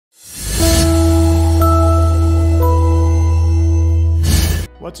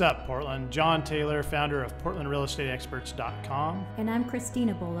What's up, Portland? John Taylor, founder of PortlandRealEstateExperts.com. And I'm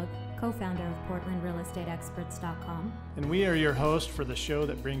Christina Bullock, co-founder of PortlandRealEstateExperts.com. And we are your host for the show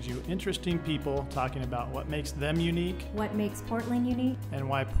that brings you interesting people talking about what makes them unique, What makes Portland unique, and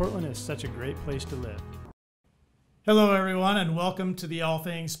why Portland is such a great place to live. Hello, everyone, and welcome to the All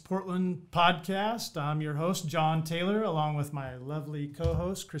Things Portland podcast. I'm your host, John Taylor, along with my lovely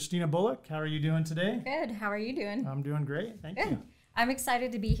co-host, Christina Bullock. How are you doing today? Good. How are you doing? I'm doing great. Thank Good. you. I'm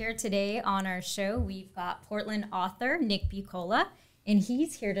excited to be here today on our show. We've got Portland author Nick Buccola, and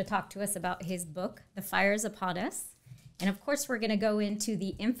he's here to talk to us about his book, The Fires Upon Us. And of course, we're going to go into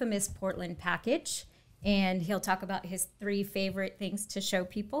the infamous Portland package, and he'll talk about his 3 favorite things to show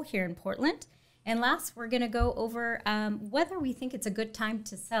people here in Portland. And last, we're going to go over whether we think it's a good time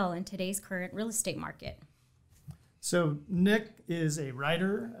to sell in today's current real estate market. So Nick is a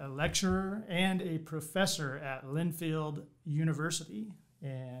writer, a lecturer, and a professor at Linfield University,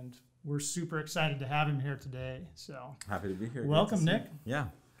 and we're super excited to have him here today. So happy to be here. Welcome, Nick. Yeah,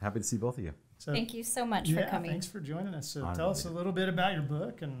 happy to see both of you. So, thank you so much for coming. Thanks for joining us. So tell us a little bit about your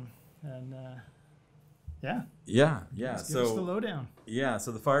book and Yeah. Give us the lowdown. Yeah.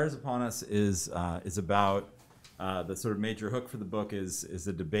 So The Fires Upon Us is about the sort of major hook for the book is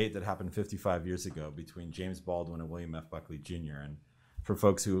the debate that happened 55 years ago between James Baldwin and William F. Buckley Jr. And for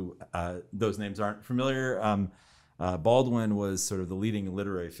folks who those names aren't familiar, Baldwin was sort of the leading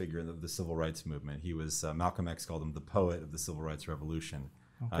literary figure of the civil rights movement. He was Malcolm X called him the poet of the civil rights revolution.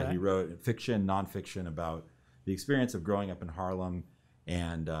 Okay. He wrote fiction, nonfiction about the experience of growing up in Harlem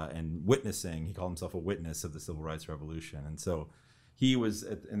and witnessing. He called himself a witness of the civil rights revolution. And so he was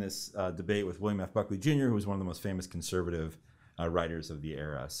in this debate with William F. Buckley Jr., who was one of the most famous conservative writers of the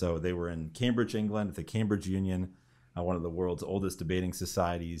era. So they were in Cambridge, England, at the Cambridge Union, one of the world's oldest debating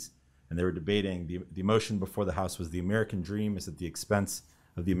societies. And they were debating, the motion before the House was the American dream is at the expense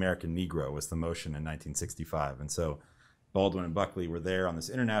of the American Negro, was the motion in 1965. And so Baldwin and Buckley were there on this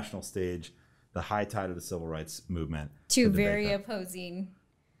international stage, the high tide of the civil rights movement. 2 very opposing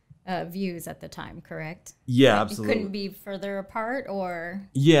views at the time, correct? Yeah, like absolutely. It couldn't be further apart, or?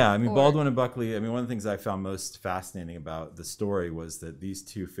 Yeah, I mean, Baldwin and Buckley, I mean, one of the things I found most fascinating about the story was that these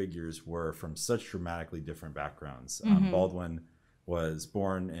 2 figures were from such dramatically different backgrounds. Baldwin was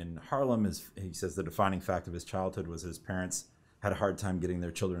born in Harlem. He says the defining fact of his childhood was his parents had a hard time getting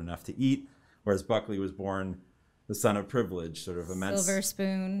their children enough to eat, whereas Buckley was born the son of privilege, sort of immense. Silver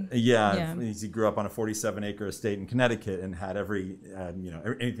spoon. Yeah. He grew up on a 47-acre estate in Connecticut and had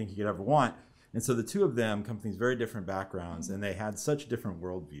anything he could ever want. And so the 2 of them come from these very different backgrounds, and they had such different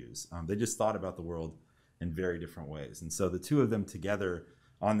worldviews. They just thought about the world in very different ways. And so the 2 of them together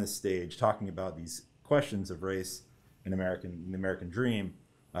on this stage talking about these questions of race and the American dream,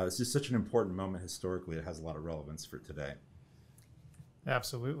 it's just such an important moment historically. It has a lot of relevance for today.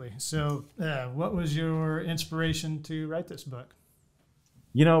 Absolutely. So what was your inspiration to write this book?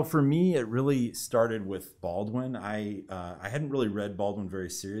 You know, for me, it really started with Baldwin. I hadn't really read Baldwin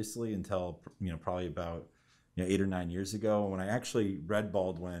very seriously until, probably about 8 or 9 years ago. When I actually read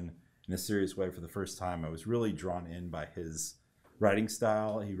Baldwin in a serious way for the first time, I was really drawn in by his writing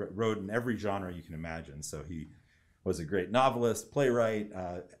style. He wrote in every genre you can imagine. So he was a great novelist, playwright,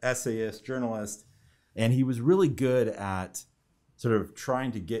 essayist, journalist, and he was really good at sort of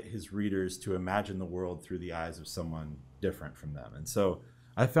trying to get his readers to imagine the world through the eyes of someone different from them. And so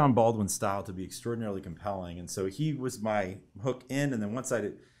I found Baldwin's style to be extraordinarily compelling. And so he was my hook in. And then once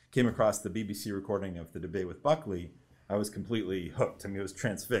I came across the BBC recording of the debate with Buckley, I was completely hooked. I mean, it was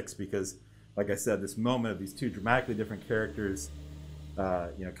transfixed because, like I said, this moment of these 2 dramatically different characters,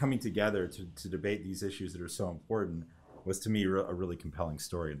 coming together to debate these issues that are so important was, to me, a really compelling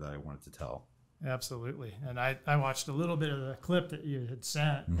story that I wanted to tell. Absolutely. And I watched a little bit of the clip that you had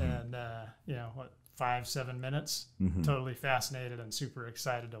sent, and 5-7 minutes, totally fascinated and super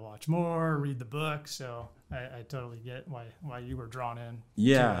excited to watch more, read the book. So I totally get why you were drawn in.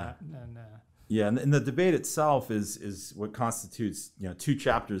 Yeah. To that. And the debate itself is what constitutes 2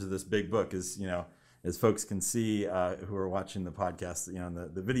 chapters of this big book. Is as folks can see who are watching the podcast, in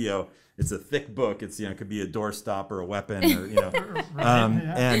the video, it's a thick book. It's it could be a doorstop or a weapon, or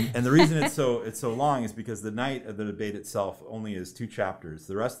and the reason it's so long is because the night of the debate itself only is 2 chapters.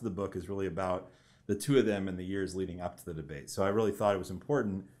 The rest of the book is really about the 2 of them in the years leading up to the debate. So I really thought it was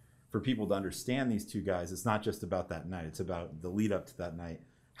important for people to understand these 2 guys. It's not just about that night. It's about the lead up to that night.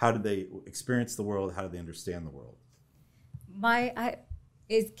 How did they experience the world? How did they understand the world?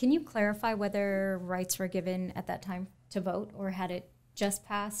 Can you clarify whether rights were given at that time to vote, or had it just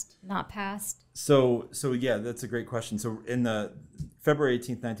passed, not passed? So yeah, that's a great question. So in the February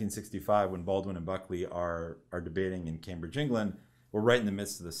 18th, 1965, when Baldwin and Buckley are debating in Cambridge, England, we're right in the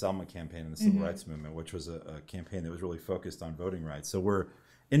midst of the Selma campaign and the Civil Rights Movement, which was a campaign that was really focused on voting rights. So we're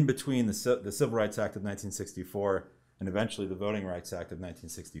in between the Civil Rights Act of 1964 and eventually the Voting Rights Act of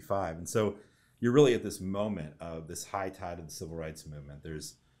 1965. And so you're really at this moment of this high tide of the Civil Rights Movement.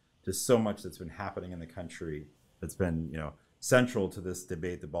 There's just so much that's been happening in the country that's been, central to this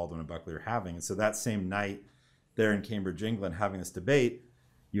debate that Baldwin and Buckley are having. And so that same night there in Cambridge, England, having this debate,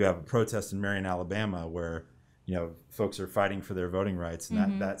 you have a protest in Marion, Alabama, where folks are fighting for their voting rights.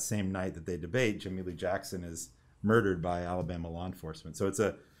 And that same night that they debate, Jimmy Lee Jackson is murdered by Alabama law enforcement. So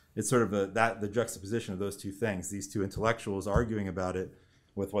it's sort of the juxtaposition of those two things, these two intellectuals arguing about it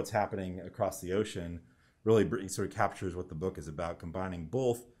with what's happening across the ocean, really sort of captures what the book is about, combining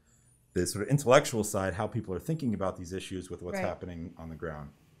both the sort of intellectual side, how people are thinking about these issues, with what's happening on the ground.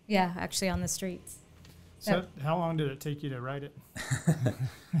 Yeah, actually on the streets. So how long did it take you to write it?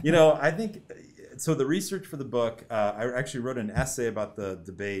 I think, so the research for the book, I actually wrote an essay about the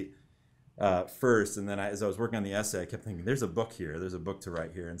debate first, and then as I was working on the essay, I kept thinking, there's a book here, there's a book to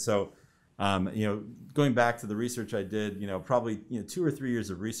write here. And so, going back to the research I did, probably 2 or 3 years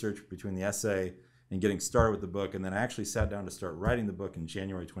of research between the essay and getting started with the book, and then I actually sat down to start writing the book in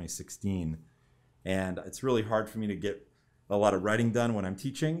January 2016. And it's really hard for me to get a lot of writing done when I'm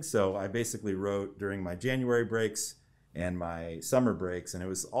teaching, so I basically wrote during my January breaks and my summer breaks, and it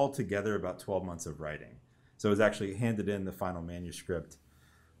was altogether about 12 months of writing. So it was actually handed in the final manuscript,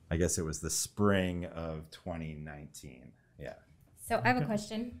 I guess it was the spring of 2019. Yeah. So I have a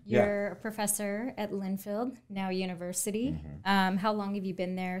question. You're a professor at Linfield, now university. How long have you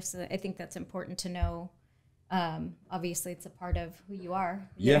been there? So I think that's important to know. Obviously, it's a part of who you are.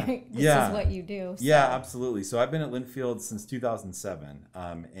 This is what you do. So. Yeah, absolutely. So I've been at Linfield since 2007.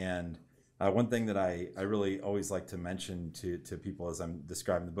 And one thing that I really always like to mention to people as I'm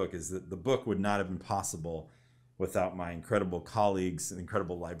describing the book is that the book would not have been possible without my incredible colleagues and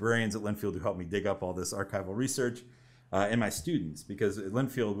incredible librarians at Linfield who helped me dig up all this archival research. And my students, because at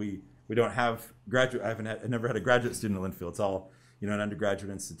Linfield we don't have graduate. I've never had a graduate student at Linfield. It's all an undergraduate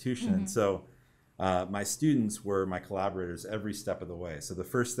institution. And so my students were my collaborators every step of the way. So the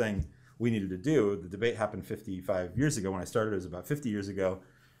first thing we needed to do, the debate happened 55 years ago. When I started, it was about 50 years ago.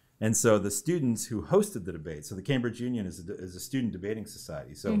 And so the students who hosted the debate, so the Cambridge Union is a student debating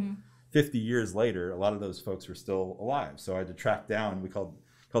society. So 50 years later, a lot of those folks are still alive. So I had to track down. We called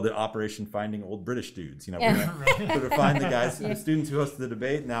it Operation Finding Old British Dudes. We're going to sort of find the guys, the students who hosted the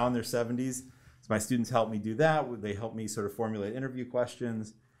debate, now in their 70s. So my students helped me do that. They helped me sort of formulate interview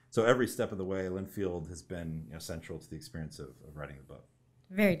questions. So every step of the way, Linfield has been central to the experience of writing the book.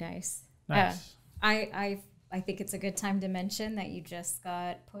 Very nice. Nice. I think it's a good time to mention that you just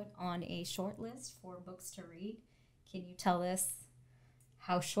got put on a short list for books to read. Can you tell us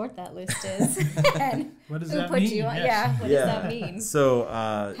how short that list is? And what does who that put mean? you on? Yes. Yeah, what does that mean? So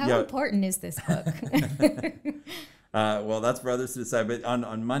how important is this book? Well, that's for others to decide. But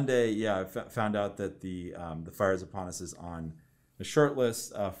on Monday, I found out that the Fires Upon Us is on the short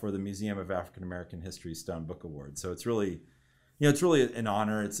list for the Museum of African American History Stone Book Award. So it's really, it's really an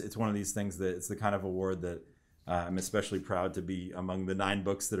honor. It's one of these things that it's the kind of award that I'm especially proud to be among the 9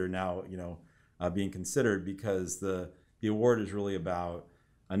 books that are now, being considered, because the award is really about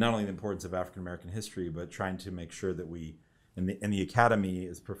not only the importance of African American history, but trying to make sure that we, in the academy,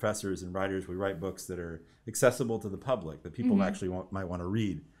 as professors and writers, we write books that are accessible to the public, that people actually might want to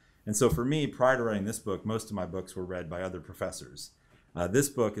read. And so for me, prior to writing this book, most of my books were read by other professors. This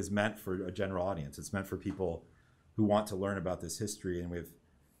book is meant for a general audience. It's meant for people who want to learn about this history. And we have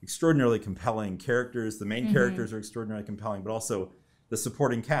extraordinarily compelling characters. The main characters are extraordinarily compelling, but also the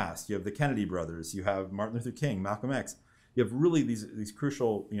supporting cast. You have the Kennedy brothers. You have Martin Luther King, Malcolm X. You have really these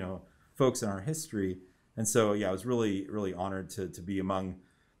crucial folks in our history. And so I was really, really honored to be among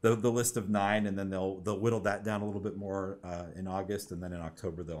the list of 9, and then they'll whittle that down a little bit more in August, and then in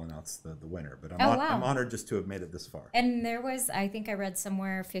October they'll announce the winner. But I'm honored just to have made it this far. And there was, I think I read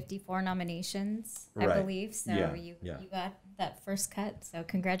somewhere, 54 nominations, I believe. So you got that first cut. So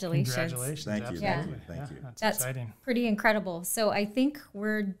congratulations. Congratulations. Thank you. Absolutely. Thank you. That's exciting. Pretty incredible. So I think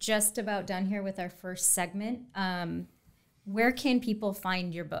we're just about done here with our first segment. Where can people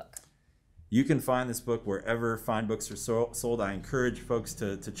find your book? You can find this book wherever fine books are sold. I encourage folks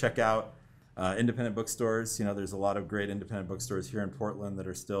to check out independent bookstores. There's a lot of great independent bookstores here in Portland that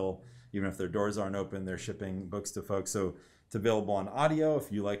are still, even if their doors aren't open, they're shipping books to folks. So it's available on audio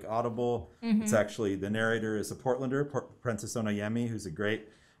if you like Audible. It's actually, the narrator is a Portlander, Prentice Onoyemi, who's a great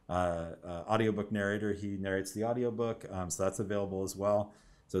audiobook narrator. He narrates the audiobook, so that's available as well.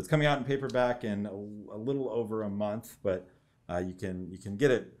 So it's coming out in paperback in a little over a month, but you can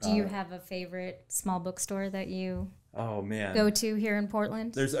get it. Do you have a favorite small bookstore that you Oh man. go to here in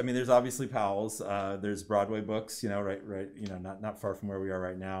Portland? There's obviously Powell's. There's Broadway Books, right, not far from where we are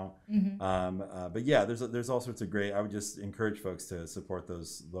right now. But yeah, there's all sorts of great. I would just encourage folks to support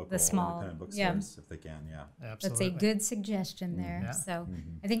those local independent bookstores if they can. Yeah, Absolutely. That's a good suggestion there. Yeah. So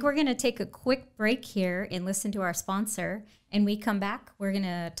I think we're going to take a quick break here and listen to our sponsor. And we come back, we're going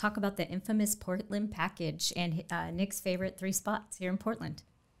to talk about the infamous Portland package and Nick's favorite 3 spots here in Portland.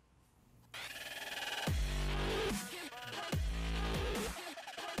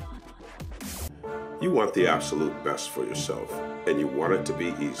 You want the absolute best for yourself, and you want it to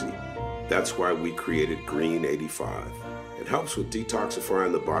be easy. That's why we created Green 85. It helps with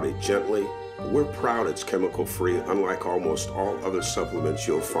detoxifying the body gently, but we're proud it's chemical-free, unlike almost all other supplements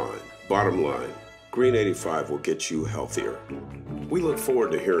you'll find. Bottom line, Green 85 will get you healthier. We look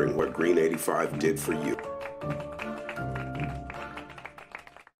forward to hearing what Green 85 did for you.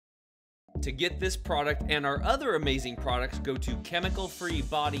 To get this product and our other amazing products, go to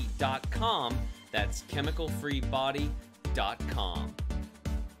chemicalfreebody.com. That's chemicalfreebody.com.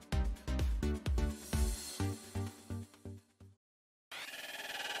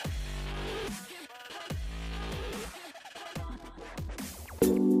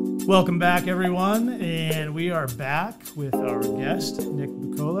 Welcome back, everyone, and we are back with our guest, Nick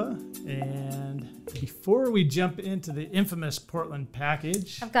Buccola. And before we jump into the infamous Portland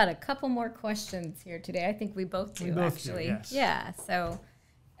package, I've got a couple more questions here today. I think we both do, actually. yes. Yeah, so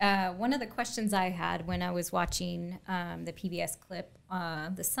one of the questions I had when I was watching the PBS clip,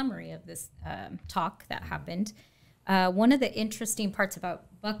 the summary of this talk that happened, one of the interesting parts about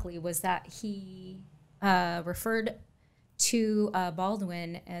Buckley was that he referred to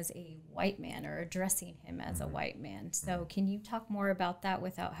Baldwin as a white man, or addressing him as a white man. So can you talk more about that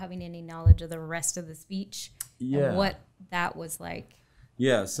without having any knowledge of the rest of the speech? Yeah. And what that was like?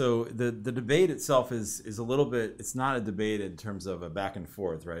 Yeah, so the debate itself is a little bit, it's not a debate in terms of a back and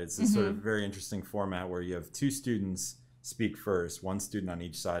forth, right? It's a sort of very interesting format where you have 2 students speak first, 1 student on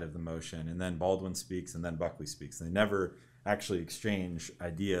each side of the motion, and then Baldwin speaks and then Buckley speaks. They never actually exchange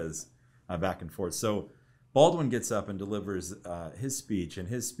ideas back and forth. So Baldwin gets up and delivers his speech, and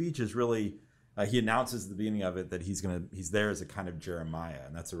his speech is really, he announces at the beginning of it that he's there as a kind of Jeremiah,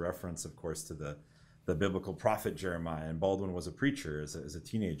 and that's a reference, of course, to the biblical prophet Jeremiah. And Baldwin was a preacher as a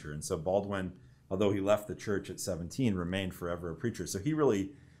teenager, and so Baldwin, although he left the church at 17, remained forever a preacher. So he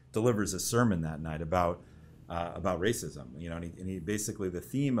really delivers a sermon that night about racism, and he basically, the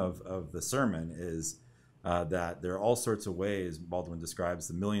theme of the sermon is that there are all sorts of ways, Baldwin describes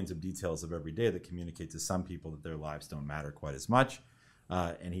the millions of details of every day that communicate to some people that their lives don't matter quite as much.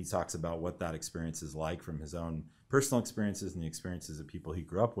 And he talks about what that experience is like from his own personal experiences and the experiences of people he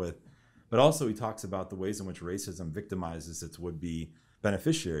grew up with. But also he talks about the ways in which racism victimizes its would-be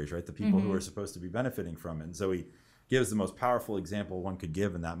beneficiaries, right? The people who are supposed to be benefiting from it. And so he gives the most powerful example one could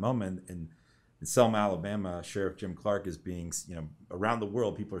give in that moment. In Selma, Alabama, Sheriff Jim Clark is being, around the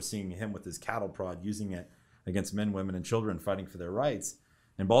world, people are seeing him with his cattle prod, using it against men, women, and children fighting for their rights.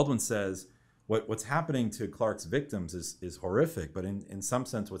 And Baldwin says, what's happening to Clark's victims is horrific, but in some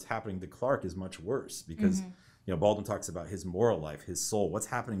sense, what's happening to Clark is much worse because, Baldwin talks about his moral life, his soul, what's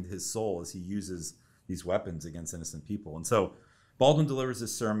happening to his soul as he uses these weapons against innocent people. And so Baldwin delivers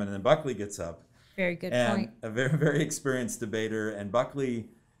his sermon, and then Buckley gets up. Very good point. A very, very experienced debater, and Buckley,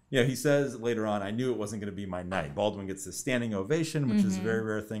 he says later on, I knew it wasn't going to be my night. Baldwin gets a standing ovation, which is a very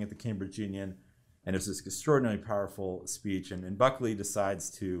rare thing at the Cambridge Union. And it's this extraordinarily powerful speech. And Buckley decides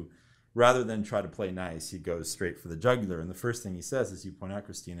to, rather than try to play nice, he goes straight for the jugular. And the first thing he says, as you point out,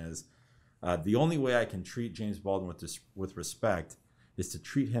 Christina, is the only way I can treat James Baldwin with respect is to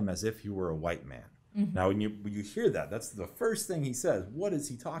treat him as if he were a white man. Now, when you hear that, that's the first thing he says. What is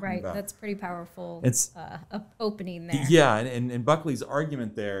he talking about? Right, that's pretty powerful. It's opening there. Yeah, and Buckley's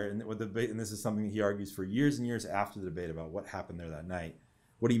argument there, and with the debate, and this is something that he argues for years and years after the debate about what happened there that night.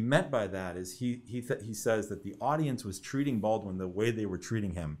 What he meant by that is he says that the audience was treating Baldwin the way they were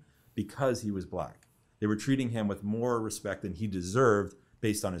treating him because he was black. They were treating him with more respect than he deserved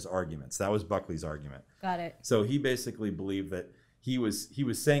based on his arguments. That was Buckley's argument. Got it. So he basically believed that he was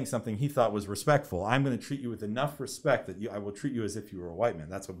saying something he thought was respectful. I'm going to treat you with enough respect that I will treat you as if you were a white man.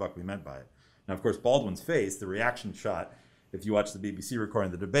 That's what Buckley meant by it. Now, of course, Baldwin's face, the reaction shot, if you watch the BBC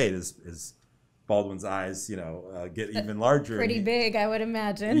recording of the debate, is Baldwin's eyes, get even larger. Pretty big, I would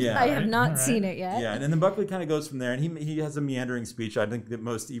imagine. Yeah, I have not seen it yet. Yeah, and then Buckley kind of goes from there, and he has a meandering speech. I think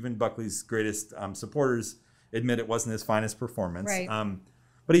that even Buckley's greatest supporters admit it wasn't his finest performance. Right.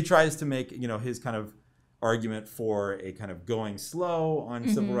 But he tries to make, his kind of argument for a kind of going slow on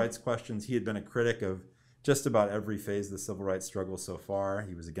civil rights questions. He had been a critic of just about every phase of the civil rights struggle so far.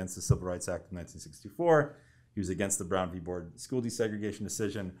 He was against the Civil Rights Act of 1964. He was against the Brown v. Board school desegregation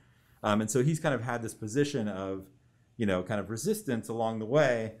decision. And so he's kind of had this position of, kind of resistance along the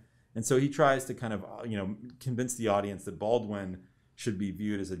way. And so he tries to kind of, convince the audience that Baldwin should be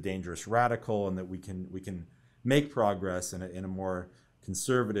viewed as a dangerous radical, and that we can make progress in a more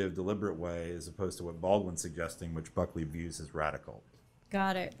conservative, deliberate way, as opposed to what Baldwin's suggesting, which Buckley views as radical.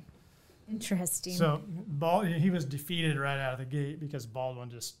 Got it. Interesting. So he was defeated right out of the gate because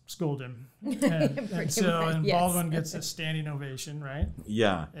Baldwin just schooled him. And yes. Baldwin gets a standing ovation, right?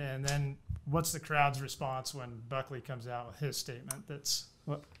 Yeah. And then what's the crowd's response when Buckley comes out with his statement?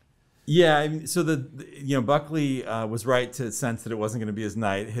 Yeah, I mean, so Buckley was right to sense that it wasn't going to be his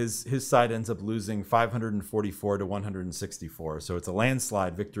night. His side ends up losing 544 to 164. So it's a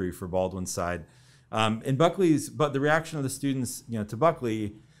landslide victory for Baldwin's side. But the reaction of the students, to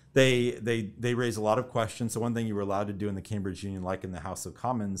Buckley, they raise a lot of questions. So one thing you were allowed to do in the Cambridge Union, like in the House of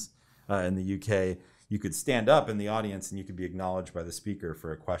Commons in the UK, you could stand up in the audience and you could be acknowledged by the speaker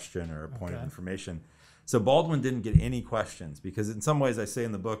for a question or a point of information. So Baldwin didn't get any questions because in some ways, I say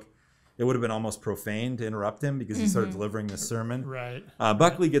in the book, it would have been almost profane to interrupt him because he started delivering this sermon. Right.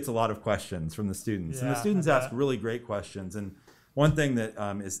 Buckley gets a lot of questions from the students, and the students ask really great questions. And one thing that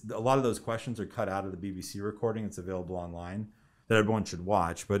is a lot of those questions are cut out of the BBC recording. It's available online that everyone should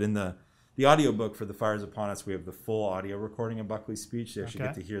watch. But in the audiobook for The Fires Upon Us, we have the full audio recording of Buckley's speech. You actually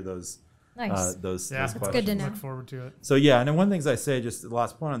get to hear those. Nice. Those That's questions. good to know. Look forward to it. So yeah, and then one of the things I say, just the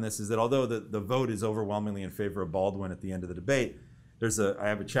last point on this, is that although the vote is overwhelmingly in favor of Baldwin at the end of the debate, I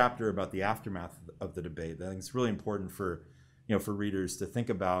have a chapter about the aftermath of the debate. I think it's really important for readers to think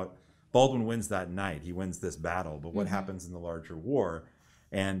about. Baldwin wins that night. He wins this battle, but what happens in the larger war?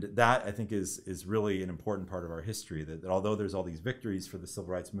 And that, I think, is really an important part of our history, that although there's all these victories for the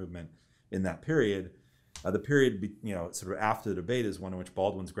civil rights movement in that period, the period, sort of after the debate is one in which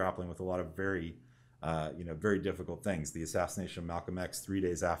Baldwin's grappling with a lot of very difficult things. The assassination of Malcolm X 3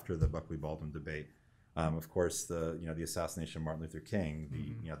 days after the Buckley-Baldwin debate. Of course, the assassination of Martin Luther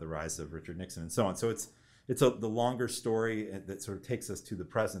King, the rise of Richard Nixon, and so on. So it's the longer story that sort of takes us to the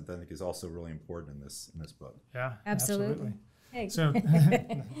present that I think is also really important in this book. Yeah, absolutely. Hey, so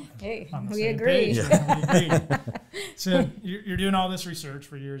hey, on the we same agree. page. We agree. So you're doing all this research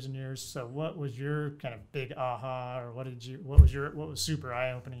for years and years. So what was your kind of big aha, or what was super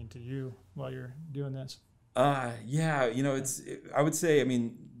eye opening to you while you're doing this? I would say,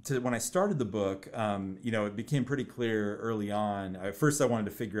 when I started the book, it became pretty clear early on. First, I wanted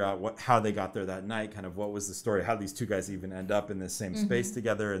to figure out how they got there that night, kind of what was the story, how these two guys even end up in this same space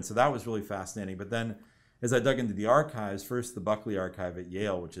together. And so that was really fascinating. But then as I dug into the archives, first the Buckley archive at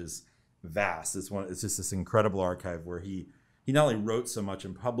Yale, which is vast. It's just this incredible archive where he not only wrote so much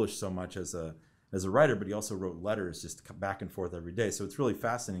and published so much as a writer, but he also wrote letters just back and forth every day. So it's really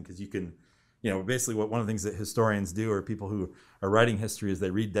fascinating because you can, basically one of the things that historians do, or people who are writing history, is they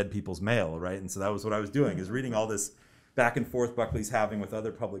read dead people's mail, right? And so that was what I was doing, is reading all this back and forth Buckley's having with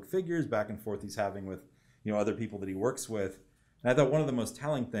other public figures, back and forth he's having with, other people that he works with. And I thought one of the most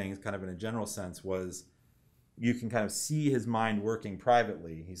telling things, kind of in a general sense, was you can kind of see his mind working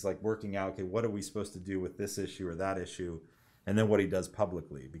privately. He's like working out, okay, what are we supposed to do with this issue or that issue? And then what he does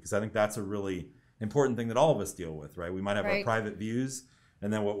publicly, because I think that's a really important thing that all of us deal with, right? We might have our private views,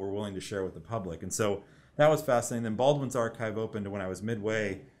 and then what we're willing to share with the public. And so that was fascinating. Then Baldwin's archive opened when I was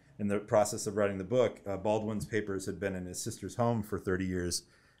midway in the process of writing the book. Baldwin's papers had been in his sister's home for 30 years,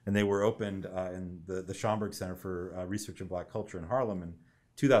 and they were opened in the Schomburg Center for Research in Black Culture in Harlem in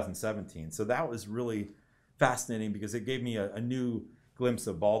 2017. So that was really fascinating because it gave me a new glimpse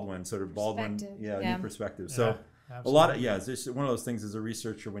of Baldwin, sort of Baldwin, new perspective. So a lot of, it's just one of those things as a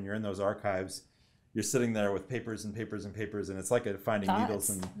researcher, when you're in those archives, you're sitting there with papers and papers and papers, and it's like finding needles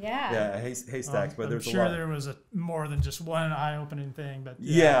and haystacks. But there's a lot. There was more than just one eye-opening thing. But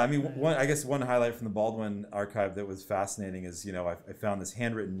one highlight from the Baldwin archive that was fascinating is, I found this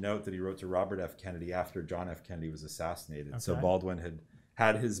handwritten note that he wrote to Robert F. Kennedy after John F. Kennedy was assassinated. Okay. So Baldwin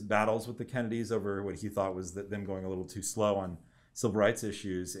had his battles with the Kennedys over what he thought was them going a little too slow on civil rights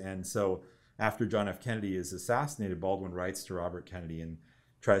issues, and so after John F. Kennedy is assassinated, Baldwin writes to Robert Kennedy and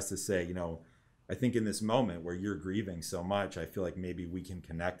tries to say, I think in this moment where you're grieving so much, I feel like maybe we can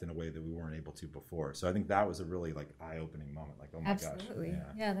connect in a way that we weren't able to before. So I think that was a really eye-opening moment. Like, oh my gosh. Absolutely.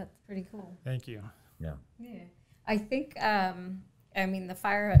 Yeah, that's pretty cool. Thank you. Yeah. I think, The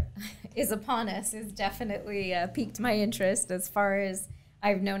Fire is Upon Us has definitely piqued my interest, as far as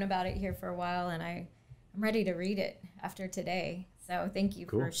I've known about it here for a while, and I'm ready to read it after today. So thank you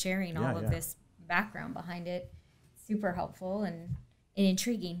for sharing all of this background behind it. Super helpful and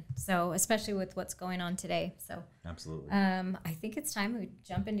intriguing. So especially with what's going on today. So absolutely. I think it's time we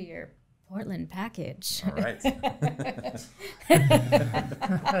jump into your Portland package. All right.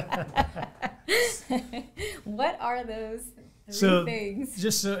 What are those three things?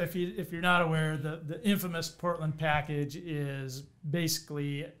 Just so if you're not aware, the infamous Portland package is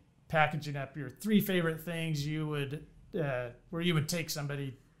basically packaging up your 3 favorite things you would where you would take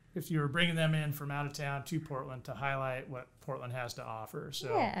somebody if you were bringing them in from out of town to Portland to highlight what Portland has to offer.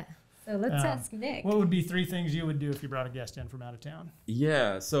 So Yeah. So let's ask Nick. what would be 3 things you would do if you brought a guest in from out of town?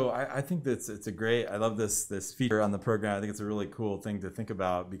 Yeah, so I think it's a great. I love this feature on the program. I think it's a really cool thing to think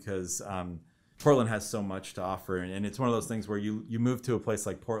about because Portland has so much to offer, and it's one of those things where you move to a place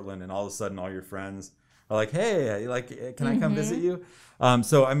like Portland, and all of a sudden all your friends are like, "Hey, can I come visit you?"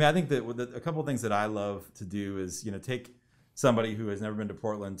 So I mean, I think that a couple of things that I love to do is take somebody who has never been to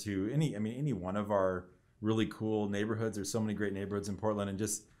Portland to any one of our really cool neighborhoods. There's so many great neighborhoods in Portland, and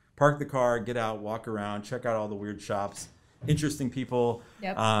just park the car, get out, walk around, check out all the weird shops, interesting people,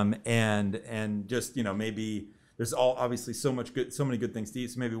 Yep. And just maybe there's obviously so many good things to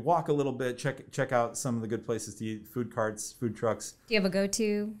eat. So maybe walk a little bit, check out some of the good places to eat, food carts, food trucks. Do you have a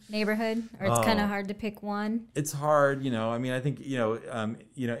go-to neighborhood, or it's kind of hard to pick one? It's hard, I mean, I think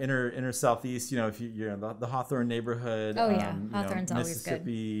inner southeast, if you're in the Hawthorne neighborhood. Oh yeah, Hawthorne's always good.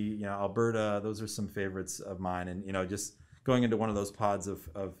 Mississippi, Alberta, those are some favorites of mine, and just going into one of those pods of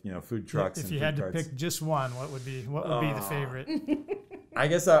food trucks. If and you food had to carts. pick just one, what would be the favorite? I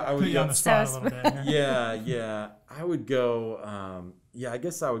guess I would Put you go. on the spot a little bit. Yeah. I would go. I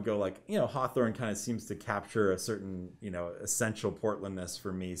guess I would go Hawthorne kind of seems to capture a certain essential Portlandness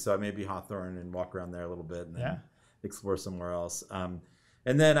for me. So I maybe Hawthorne and walk around there a little bit and then explore somewhere else. And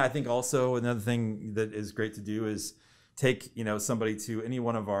then I think also another thing that is great to do is take somebody to any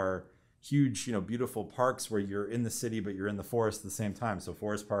one of our huge beautiful parks where you're in the city but you're in the forest at the same time. So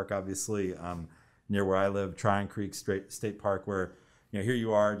Forest Park, obviously, near where I live, Tryon Creek State Park, where here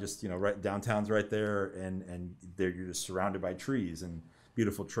you are, just right downtown's right there, and there you're just surrounded by trees and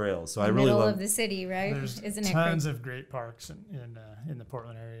beautiful trails. So I really middle love of the city, right? There's Isn't it tons great? of great parks in the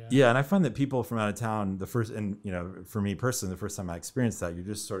Portland area. Yeah, and I find that people from out of town, for me personally, the first time I experienced that, you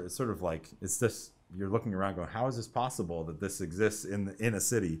just it's sort of like it's this. You're looking around going, how is this possible that this exists in a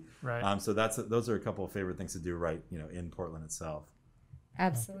city? Right. So those are a couple of favorite things to do right in Portland itself.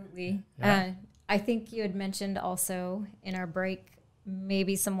 Absolutely. Yeah. I think you had mentioned also in our break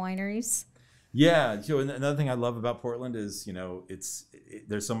maybe some wineries. Yeah, another thing I love about Portland is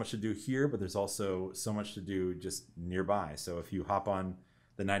there's so much to do here, but there's also so much to do just nearby. So if you hop on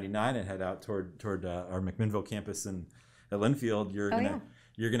the 99 and head out toward our McMinnville campus at Linfield,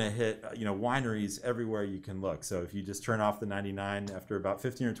 you're gonna hit wineries everywhere you can look. So if you just turn off the 99 after about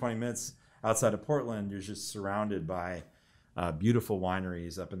 15 or 20 minutes outside of Portland, you're just surrounded by beautiful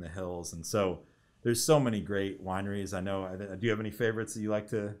wineries up in the hills, and so there's so many great wineries. I know. Do you have any favorites that you like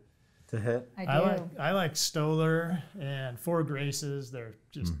to hit? I do. I like Stoller and Four Graces. They're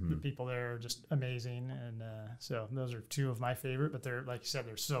just the people there are just amazing, and so those are 2 of my favorite. But they're, like you said,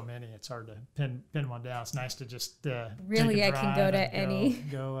 there's so many. It's hard to pin one down. It's nice to just Really, take a I can go drive to and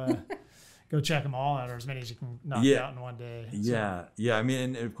any. Go check them all out, or as many as you can knock out in one day. Yeah. I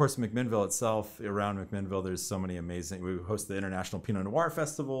mean, and of course, McMinnville itself, around McMinnville, there's so many amazing. We host the International Pinot Noir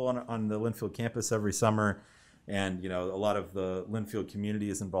Festival on the Linfield campus every summer, and a lot of the Linfield community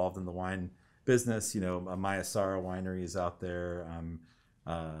is involved in the wine business. Maya Sara Winery is out there.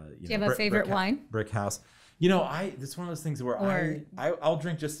 Do you have a favorite wine? Brick House. It's one of those things where I'll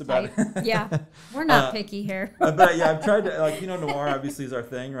drink just about. Yeah, we're not picky here. But yeah, I've tried to Pinot Noir. Obviously, is our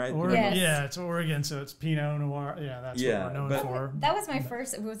thing, right? Oregon, Yes. Yeah, it's Oregon, so it's Pinot Noir. Yeah, that's what we're known for. That was my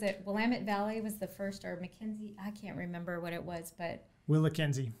first. Was it Willamette Valley was the first, or Mackenzie? I can't remember what it was, but Willa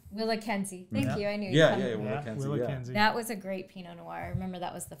Kenzie. Thank you. I knew. Willa Kenzie. That was a great Pinot Noir. I remember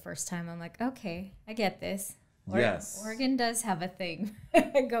that was the first time. I'm like, okay, I get this. Yes. Oregon does have a thing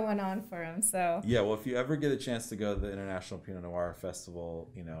going on for them. So yeah, well, if you ever get a chance to go to the International Pinot Noir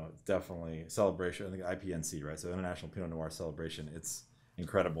Festival, it's definitely celebration. I think IPNC, right? So International Pinot Noir Celebration. It's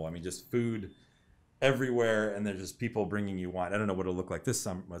incredible. I mean, just food everywhere, and there's just people bringing you wine. I don't know what it'll look like this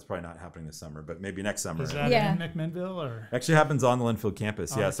summer. Well, it's probably not happening this summer, but maybe next summer. Is that in McMinnville or? Actually happens on the Linfield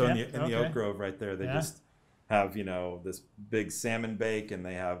campus. In the Oak Grove right there, they just have this big salmon bake, and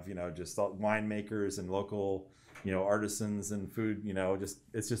they have just winemakers and local artisans and food.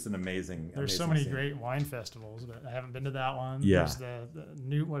 It's just an amazing. There's so many great wine festivals, but I haven't been to that one. Yeah. There's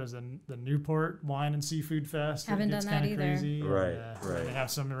the Newport Wine and Seafood Fest. Haven't done that either. Crazy. Right. They have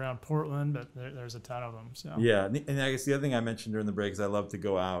some around Portland, but there's a ton of them. So yeah, and I guess the other thing I mentioned during the break is I love to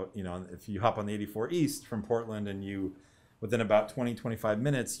go out. If you hop on the 84 East from Portland, and within about 20-25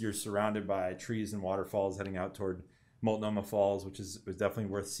 minutes, you're surrounded by trees and waterfalls heading out toward Multnomah Falls, which was definitely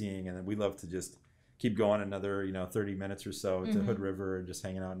worth seeing. And then we love to just keep going another 30 minutes or so to Hood River and just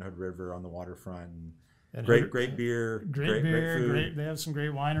hanging out in Hood River on the waterfront. And great beer, great food. They have some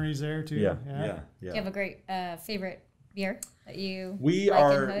great wineries there too. Yeah. Do you have a great favorite beer that you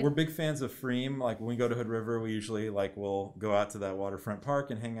we're big fans of Freem. Like when we go to Hood River, we usually we'll go out to that waterfront park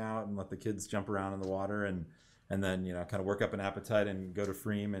and hang out and let the kids jump around in the water and then kind of work up an appetite and go to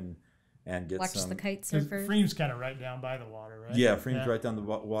Freem and watch the kite surfers. Freem's kind of right down by the water, right? Yeah, Freem's right down the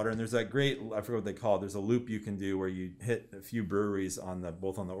water, and there's that great, I forget what they call it. There's a loop you can do where you hit a few breweries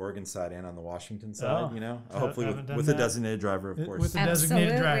both on the Oregon side and on the Washington side. Hopefully with a designated driver, of course. With a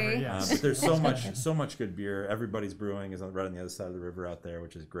designated driver, yes. But there's so much good beer. Everybody's Brewing is right on the other side of the river out there,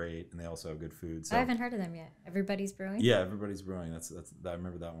 which is great, and they also have good food. So I haven't heard of them yet. Everybody's Brewing. Yeah, Everybody's Brewing. That's I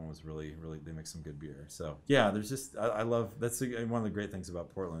remember that one was really they make some good beer. So yeah, there's just I love that's one of the great things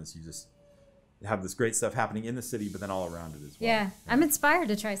about Portland is you just have this great stuff happening in the city, but then all around it as well. Yeah, I'm inspired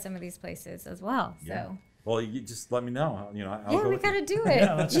to try some of these places as well. Yeah. So. Well, you just let me know. We gotta do it.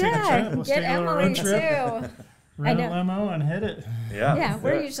 Let's take a trip. Let's get take a little Emily road trip. too. Rent a limo and hit it. Yeah. Yeah,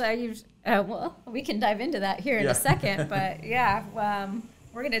 we're usually. We can dive into that here in a second, but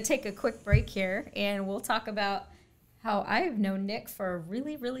we're gonna take a quick break here, and we'll talk about how I've known Nick for a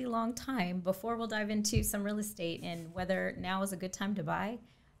really, really long time. Before we'll dive into some real estate and whether now is a good time to buy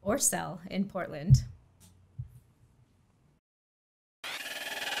or sell in Portland.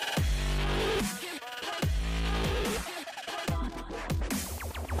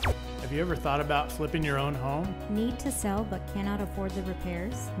 Have you ever thought about flipping your own home? Need to sell but cannot afford the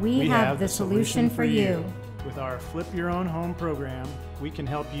repairs? We have the solution for you. With our Flip Your Own Home program, we can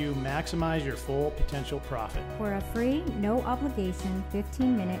help you maximize your full potential profit. For a free, no obligation,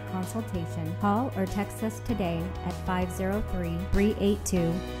 15-minute consultation, call or text us today at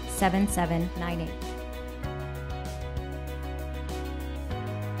 503-382-7798.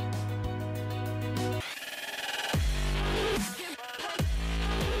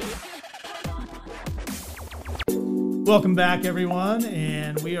 Welcome back, everyone,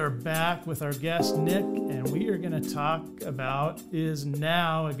 and we are back with our guest, Nick, and we are going to talk about is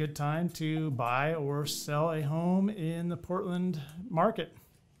now a good time to buy or sell a home in the Portland market?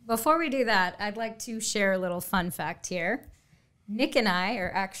 Before we do that, I'd like to share a little fun fact here. Nick and I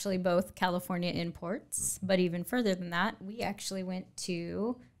are actually both California imports, but even further than that, we actually went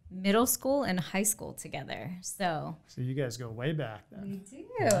to middle school and high school together. So you guys go way back then. We do.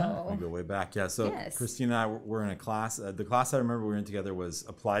 We go way back. Yeah. So yes. Christina and I were in a class. The class I remember we were in together was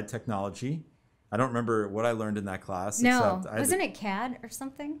Applied Technology. I don't remember what I learned in that class. No, wasn't it CAD or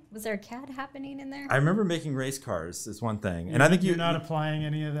something? Was there a CAD happening in there? I remember making race cars is one thing, and I think you're not applying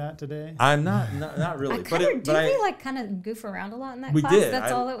any of that today. I'm not really. Did we kind of goof around a lot in that class? We did.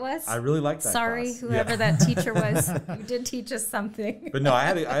 That's all it was. I really liked that. Sorry, class. Whoever that teacher was, you did teach us something. But no, I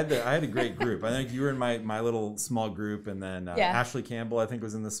had a great group. I think you were in my little small group, and then Ashley Campbell I think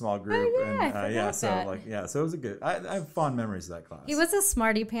was in the small group. Oh, yeah, and so it was a good. I have fond memories of that class. He was a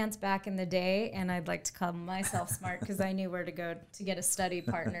smarty pants back in the day, and I'd like to call myself smart because I knew where to go to get a study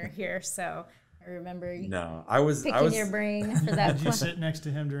partner here. So I remember I was your brain for that. Did you sit next to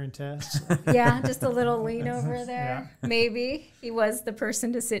him during tests? Yeah, just a little lean over there. Yeah. Maybe he was the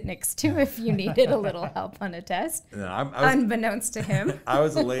person to sit next to if you needed a little help on a test. No, unbeknownst to him. I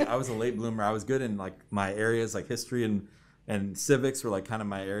was a late bloomer. I was good in my areas like history and civics were kind of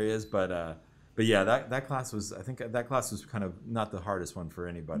my areas, but yeah, that class was, I think that class was kind of not the hardest one for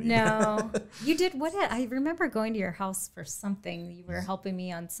anybody. No. You did what? I remember going to your house for something. You were helping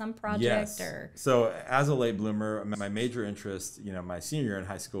me on some project. Yes. So as a late bloomer, my major interest, my senior year in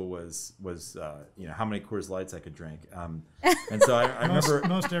high school was how many Coors Lights I could drink. And so I remember.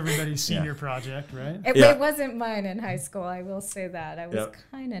 Most everybody's senior project, right? It wasn't mine in high school. I will say that. I was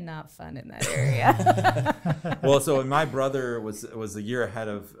kind of not fun in that area. Well, so my brother was a year ahead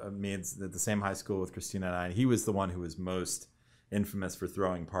of me at the same high school with Christina and I, and he was the one who was most infamous for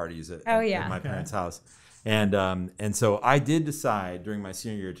throwing parties at my parents' house. And so I did decide during my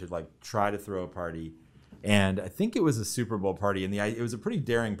senior year to try to throw a party, and I think it was a Super Bowl party, and it was a pretty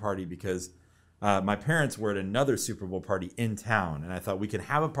daring party because my parents were at another Super Bowl party in town, and I thought we could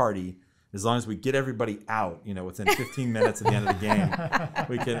have a party as long as we get everybody out, within 15 minutes at the end of the game.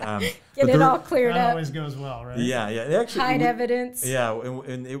 We can get it all cleared up. That always goes well, right? Yeah. It actually, hide evidence. Yeah,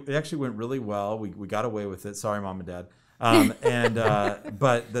 and it actually went really well. We got away with it. Sorry, Mom and Dad.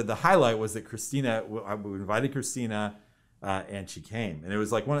 But the highlight was that Christina, we invited Christina, and she came, and it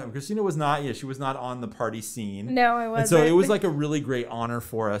was Christina was not on the party scene. No, it wasn't. And so it was a really great honor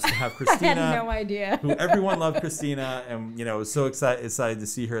for us to have Christina. I had no idea. Who everyone loved Christina, and was so excited to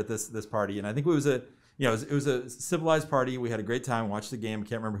see her at this party. And I think it was you know, it was a civilized party. We had a great time. Watched the game.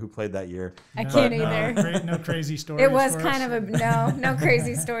 Can't remember who played that year. I can't either. No crazy stories. It was kind of no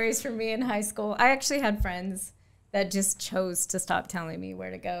crazy stories for me in high school. I actually had friends that just chose to stop telling me where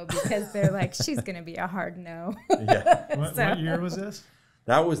to go because they're like, she's going to be a hard no. Yeah. What year was this?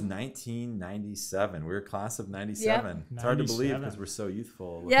 That was 1997. We were class of 97. Yep. It's hard to believe because we're so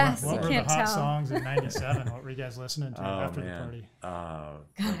youthful. Yes, What you were can't the hot tell. songs in 97? What were you guys listening to Oh, after man. the party?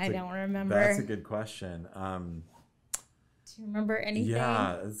 God, I don't remember. That's a good question. Do you remember anything?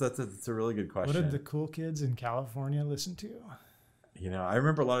 Yeah, that's a really good question. What did the cool kids in California listen to? You know, I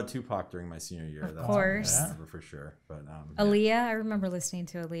remember a lot of Tupac during my senior year. Of That's course. I remember for sure. But Aaliyah, I remember listening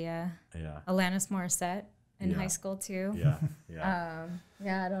to Aaliyah. yeah, Alanis Morissette in Yeah. high school too. yeah, yeah.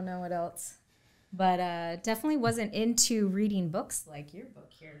 Yeah, I don't know what else. But definitely wasn't into reading books like your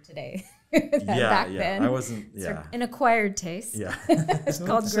book here today. Back then. I wasn't. It's Yeah, an acquired taste. yeah. It's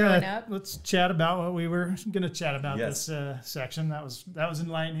called growing up. Let's chat about what we were going to chat about Yes. this section. That was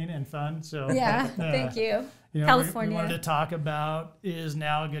enlightening and fun. So Yeah, thank you. You know, California. We wanted to talk about, is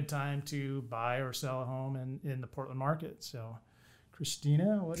now a good time to buy or sell a home in the Portland market? So,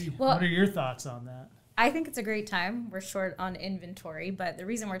 Christina, what are your thoughts on that? I think it's a great time. We're short on inventory, but the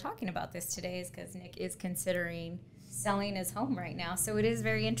reason we're talking about this today is because Nick is considering selling his home right now. So it is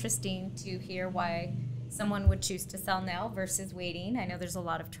very interesting to hear why someone would choose to sell now versus waiting. I know there's a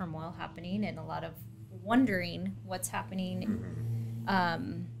lot of turmoil happening and a lot of wondering what's happening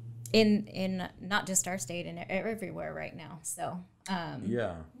in not just our state and everywhere right now. So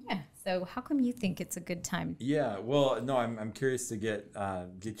Yeah. So how come you think it's a good time? Yeah, well, no, I'm curious to get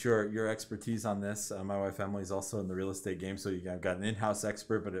your expertise on this. My wife Emily is also in the real estate game, so I've got an in-house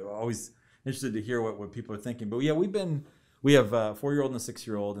expert, but always interested to hear what people are thinking. But yeah, we have a 4-year-old and a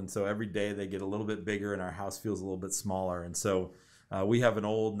 6-year-old, and so every day they get a little bit bigger, and our house feels a little bit smaller. And so we have an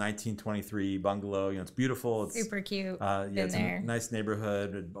old 1923 bungalow. You know, it's beautiful. It's Super cute. it's a nice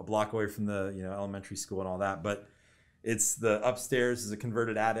neighborhood, a block away from the elementary school and all that, but. It's the upstairs is a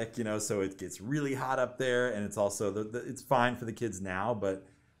converted attic, so it gets really hot up there, and it's also it's fine for the kids now, but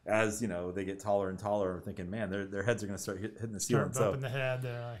as they get taller and taller, we're thinking, man, their heads are going to start hitting the ceiling. Start bumping the head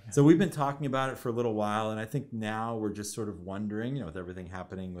there. So we've been talking about it for a little while, and I think now we're just sort of wondering, with everything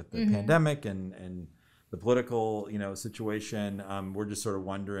happening with the pandemic and the political situation, we're just sort of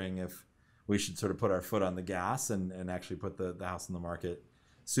wondering if we should sort of put our foot on the gas and actually put the house on the market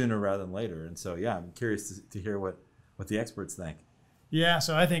sooner rather than later. And so I'm curious to hear what the experts think. Yeah,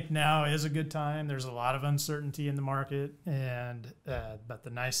 so I think now is a good time. There's a lot of uncertainty in the market, and but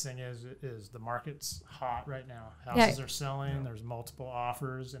the nice thing is the market's hot right now. Houses are selling. Yeah. There's multiple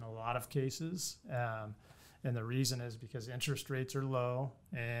offers in a lot of cases, and the reason is because interest rates are low,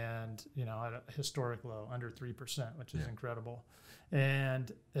 and at a historic low, under 3%, which is incredible.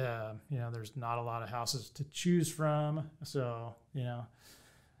 And there's not a lot of houses to choose from, so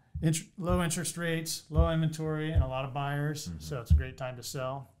low interest rates, low inventory, and a lot of buyers. So it's a great time to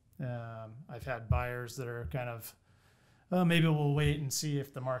sell. I've had buyers that are kind of, maybe we'll wait and see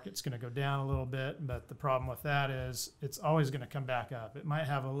if the market's going to go down a little bit. But the problem with that is it's always going to come back up. It might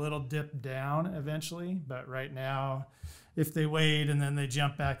have a little dip down eventually, but right now, if they wait and then they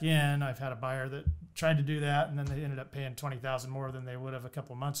jump back in, I've had a buyer that tried to do that, and then they ended up paying $20,000 more than they would have a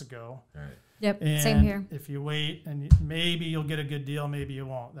couple months ago. Right. Yep, and same here. If you wait, and maybe you'll get a good deal, maybe you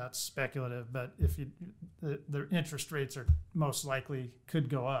won't. That's speculative. But if the interest rates are most likely could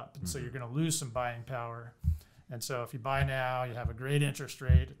go up, and so you're going to lose some buying power. And so if you buy now, you have a great interest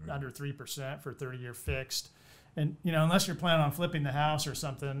rate, under 3% for 30-year fixed. And unless you're planning on flipping the house or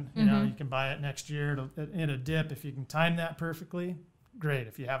something, you can buy it next year in a dip. If you can time that perfectly, great.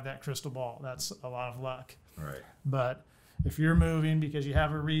 If you have that crystal ball, that's a lot of luck. Right. But if you're moving because you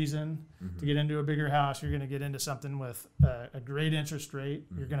have a reason to get into a bigger house, you're going to get into something with a great interest rate.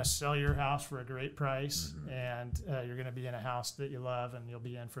 You're going to sell your house for a great price, and you're going to be in a house that you love, and you'll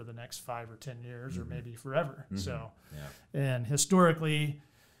be in for the next 5 or 10 years or maybe forever. So, and historically,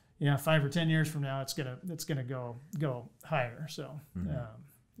 5 or 10 years from now, it's gonna go higher. So,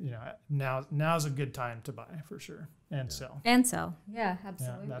 now's a good time to buy for sure and sell. And sell, yeah,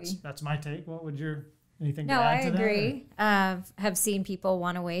 absolutely. Yeah, that's my take. What would anything to No, I add to that? agree. Have seen people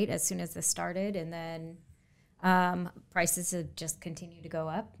want to wait as soon as this started, and then prices have just continued to go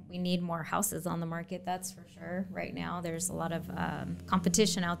up. We need more houses on the market, that's for sure. Right now, there's a lot of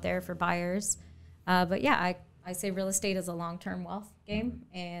competition out there for buyers. But yeah, I say real estate is a long-term wealth game,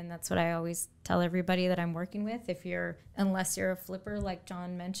 and that's what I always tell everybody that I'm working with. Unless you're a flipper, like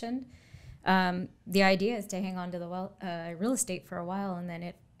John mentioned, the idea is to hang on to the real estate for a while, and then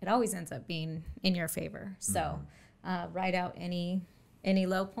it always ends up being in your favor. So ride out any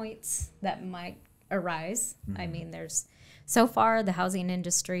low points that might arise. I mean, so far the housing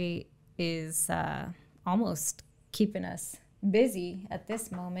industry is almost keeping us busy at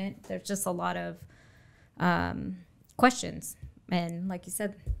this moment. There's just a lot of questions. And like you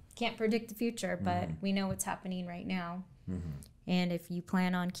said, can't predict the future, but we know what's happening right now. And if you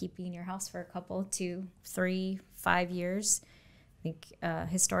plan on keeping your house for a couple, 2, 3, 5 years, I think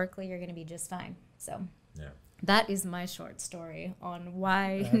historically you're going to be just fine. So that is my short story on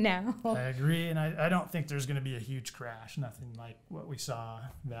why now. I agree, and I don't think there's going to be a huge crash. Nothing like what we saw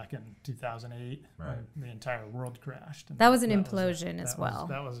back in 2008 when the entire world crashed. And that was an implosion as well.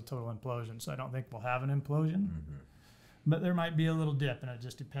 That was a total implosion, so I don't think we'll have an implosion. But there might be a little dip, and it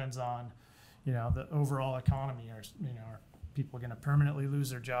just depends on, the overall economy. Are people going to permanently lose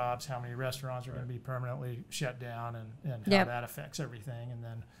their jobs? How many restaurants are going to be permanently shut down, and how that affects everything? And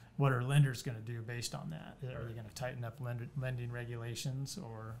then what are lenders going to do based on that? Are they going to tighten up lending regulations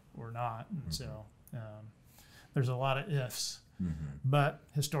or not? And so there's a lot of ifs. But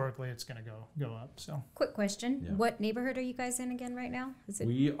historically, it's going to go up. So, quick question: what neighborhood are you guys in again right now?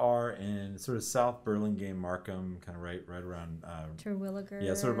 We are in sort of South Burlingame, Markham, kind of right around Terwilliger.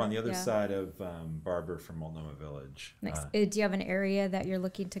 Yeah, sort of on the other side of Barber from Multnomah Village. Nice. Do you have an area that you're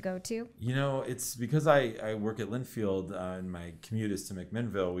looking to go to? It's because I work at Linfield and my commute is to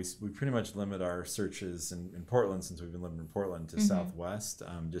McMinnville. We pretty much limit our searches in Portland, since we've been living in Portland, to Southwest,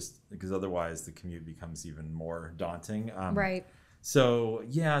 just because otherwise the commute becomes even more daunting. Right. So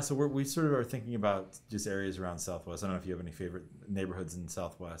we sort of are thinking about just areas around Southwest. I don't know if you have any favorite neighborhoods in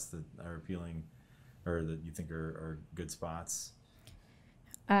Southwest that are appealing or that you think are good spots.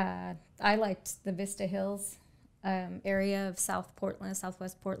 I liked the Vista Hills area of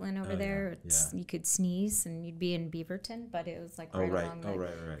Southwest Portland over there. You could sneeze and you'd be in Beaverton, but it was like along.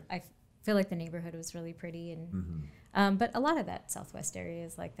 Right. I feel like the neighborhood was really pretty, and but a lot of that Southwest area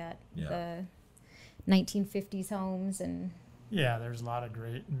is like that. The 1950s homes and. Yeah, there's a lot of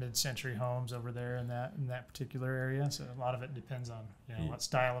great mid-century homes over there in that particular area. So a lot of it depends on what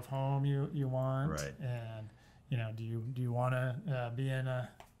style of home you want, and do you want to be in a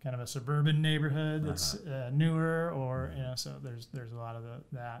kind of a suburban neighborhood that's newer, or so there's a lot of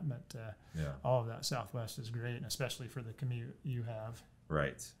that. But all of that Southwest is great, and especially for the commute you have.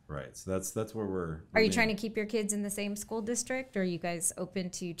 Right. So that's where we're. Are you trying to keep your kids in the same school district, or are you guys open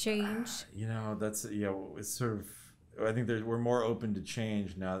to change? It's sort of. I think we're more open to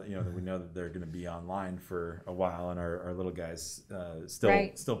change now that that we know that they're going to be online for a while, and our little guys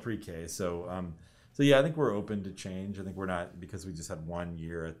still pre-K. So I think we're open to change. I think we're not, because we just had 1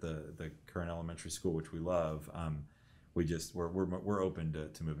 year at the current elementary school, which we love. We're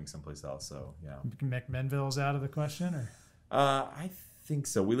open to moving someplace else. So McMinnville's out of the question, or I think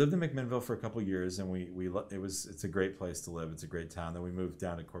so. We lived in McMinnville for a couple of years, and it's a great place to live. It's a great town. Then we moved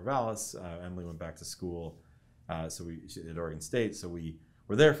down to Corvallis. Emily went back to school. She at Oregon State, so we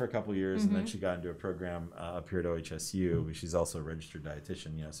were there for a couple of years, and then she got into a program up here at OHSU. She's also a registered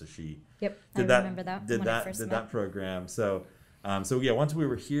dietitian, so she did that program. So once we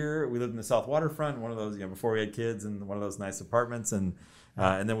were here, we lived in the South Waterfront, one of those before we had kids, in one of those nice apartments, and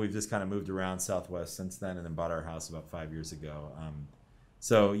then we've just kind of moved around Southwest since then, and then bought our house about 5 years ago.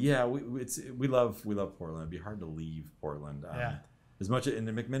 We love Portland. It'd be hard to leave Portland. As much in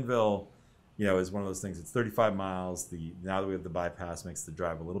the McMinnville. Is one of those things. It's 35 miles. Now that we have the bypass, makes the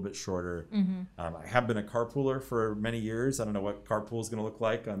drive a little bit shorter. I have been a carpooler for many years. I don't know what carpool is going to look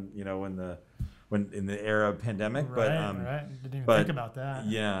like when in the era of pandemic. Right. Didn't even think about that.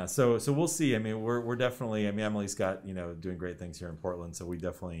 Yeah. So we'll see. I mean, we're definitely. I mean, Emily's got doing great things here in Portland. So we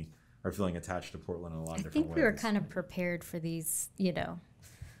definitely are feeling attached to Portland in a lot of different ways. I think we were kind of prepared for these.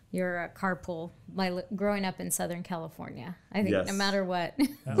 Your carpool. Growing up in Southern California, I think no matter what.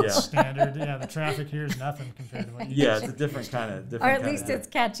 That's standard. Yeah, the traffic here is nothing compared to what you it's a different kind of. Or at least it's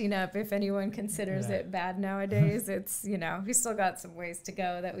catching up. If anyone considers it bad nowadays, it's we still got some ways to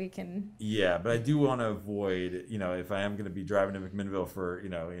go that we can. Yeah, but I do want to avoid if I am going to be driving to McMinnville for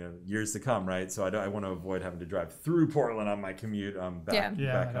years to come, right? So I want to avoid having to drive through Portland on my commute back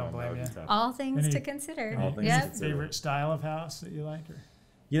I don't home. blame you. All things to consider. Favorite style of house that you like? Or?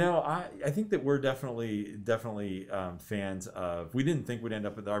 I think that we're definitely fans of. We didn't think we'd end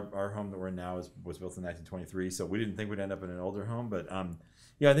up at our home that we're in now was built in 1923, so we didn't think we'd end up in an older home. But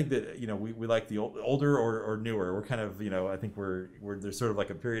I think that we like the older or newer. We're kind of I think we're there's sort of like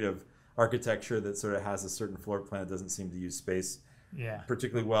a period of architecture that sort of has a certain floor plan that doesn't seem to use space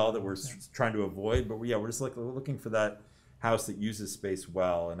particularly well, that we're trying to avoid. But we're just like looking for that house that uses space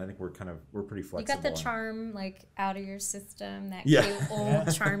well, and I think we're pretty flexible. You got the charm like out of your system, that Yeah. cute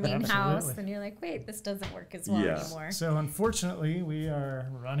old charming house, Absolutely. and you're like, wait, this doesn't work as well Yeah. anymore. So unfortunately, we are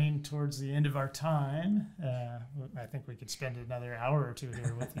running towards the end of our time. I think we could spend another hour or two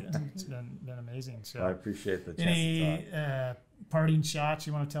here with you. It's been amazing. So I appreciate the chance to any talk. parting shots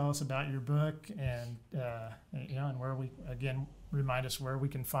you want to tell us about your book, and and where we again remind us where we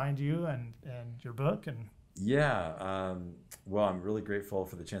can find you and your book and. Yeah, well, I'm really grateful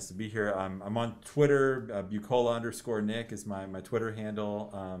for the chance to be here. I'm on Twitter. Buccola_Nick is my Twitter handle.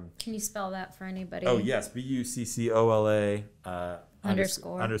 Can you spell that for anybody? Oh yes, Buccola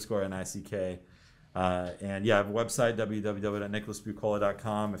Underscore _NICK. And yeah, I have a website,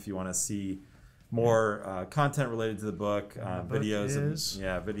 www.nicholasbuccola.com, if you want to see more content related to the book,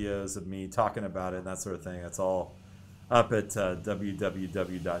 videos of me talking about it and that sort of thing. That's all up at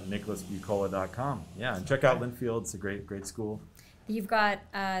www.nicholasbuccola.com. Yeah, and check out Linfield. It's a great school. You've got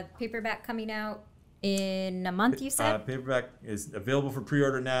paperback coming out in a month, you said? Paperback is available for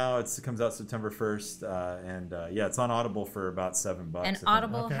pre-order now. It comes out September 1st. Yeah, it's on Audible for about $7. And I think.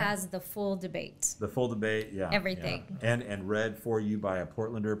 Audible has the full debate. The full debate, yeah. Everything. Yeah. And read for you by a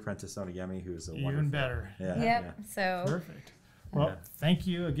Portlander, Prentice Onayemi, who's a wonderful. Even better. Yeah. Yep. Yeah. So Perfect. Well, Yeah. Thank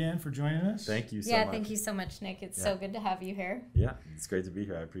you again for joining us. Thank you so yeah, much. thank you so much, Nick. It's so good to have you here. Yeah, it's great to be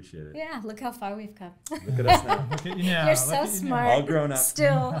here. I appreciate it. Yeah, look how far we've come. Look at us now. Look at you now. You're Look so at you now. smart. All grown up.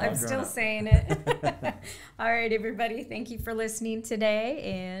 Still, All I'm grown still up. saying it. All right, everybody. Thank you for listening today.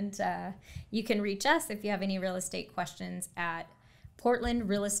 And you can reach us if you have any real estate questions at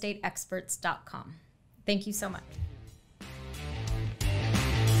portlandrealestateexperts.com. Thank you so much.